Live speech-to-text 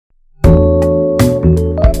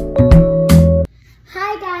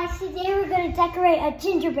decorate a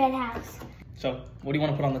gingerbread house. So, what do you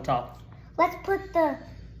want to put on the top? Let's put the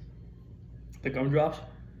gumdrops?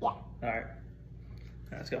 Yeah. All right,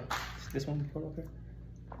 let's go. This one put up here?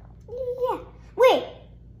 Yeah. Wait.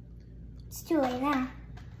 It's too late now.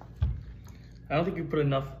 I don't think you put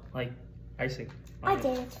enough, like, icing. I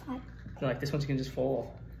did, it's fine. Like, this one's gonna just fall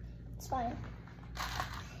off. It's fine.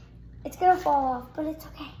 It's gonna fall off, but it's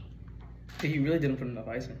okay. But you really didn't put enough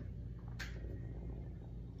icing.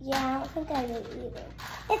 Yeah, I don't think I did either.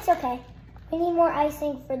 It's okay. We need more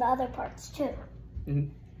icing for the other parts, too.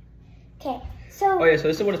 Okay, so... Oh, yeah, so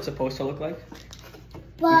this is what it's supposed to look like.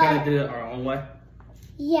 But, we kind of did it our own way.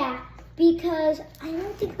 Yeah, because I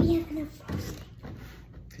don't think we have enough frosting.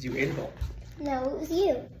 Because you ate it all. No, it was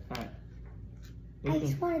you. All right. I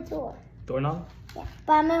just want a door. Doorknob? Yeah,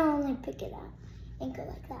 but I'm gonna only pick it up and go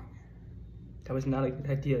like that. That was not a good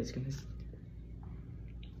idea. It's gonna...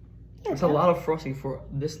 Here It's a lot of frosting for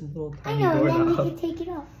this little I tiny know, doorknob. and then we can take it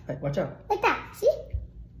off. Hey, watch out. Like that, see?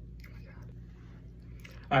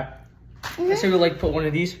 All right. I say we like put one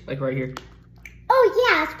of these like right here. Oh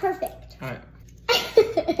yeah, it's perfect. All right.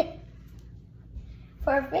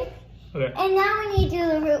 Perfect. Okay. And now we need to do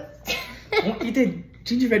the roof. Don't eat the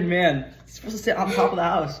gingerbread man. It's supposed to sit on top of the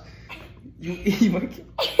house. You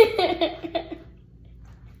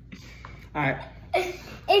All right.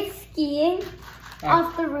 It's skiing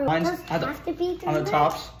off the roof. Mine's Does it have to be 3 on the minutes?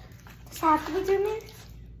 tops. Does it have to be 3 minutes?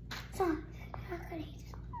 It's not. How could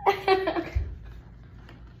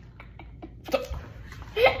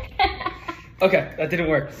Okay, that didn't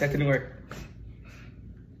work. That didn't work.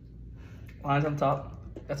 Lines on top.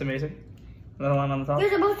 That's amazing. Another line on the top.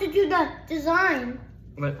 You're supposed to do the design.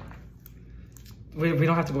 But we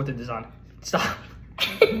don't have to go with the design. Stop.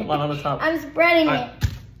 Line on the top. I'm spreading it.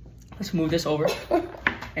 Let's move this over.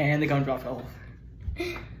 And the gumdrop fell off.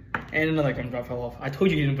 And another gumdrop fell off. I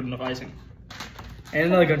told you didn't put enough icing. And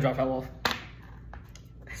another gumdrop fell off.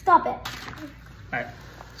 Stop it. Alright,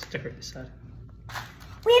 let's decorate this side.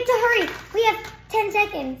 We have to hurry. We have 10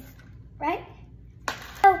 seconds, right?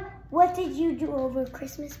 So, what did you do over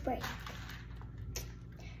Christmas break?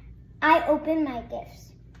 I opened my gifts.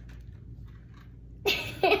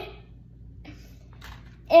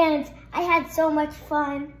 And I had so much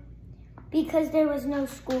fun because there was no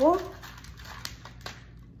school.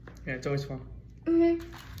 Yeah, it's always fun.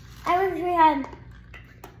 I wish we had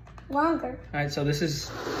longer. Alright, so this is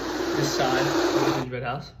this side of the gingerbread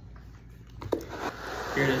house.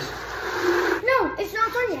 Here it is. No, it's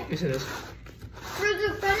not done yet. Yes, it is. For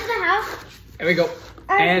the front of the house. There we go.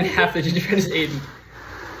 And half the gingerbread is eaten.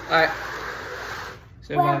 Alright.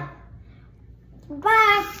 Say bye.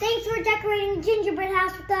 Bye. Thanks for decorating the gingerbread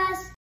house with us.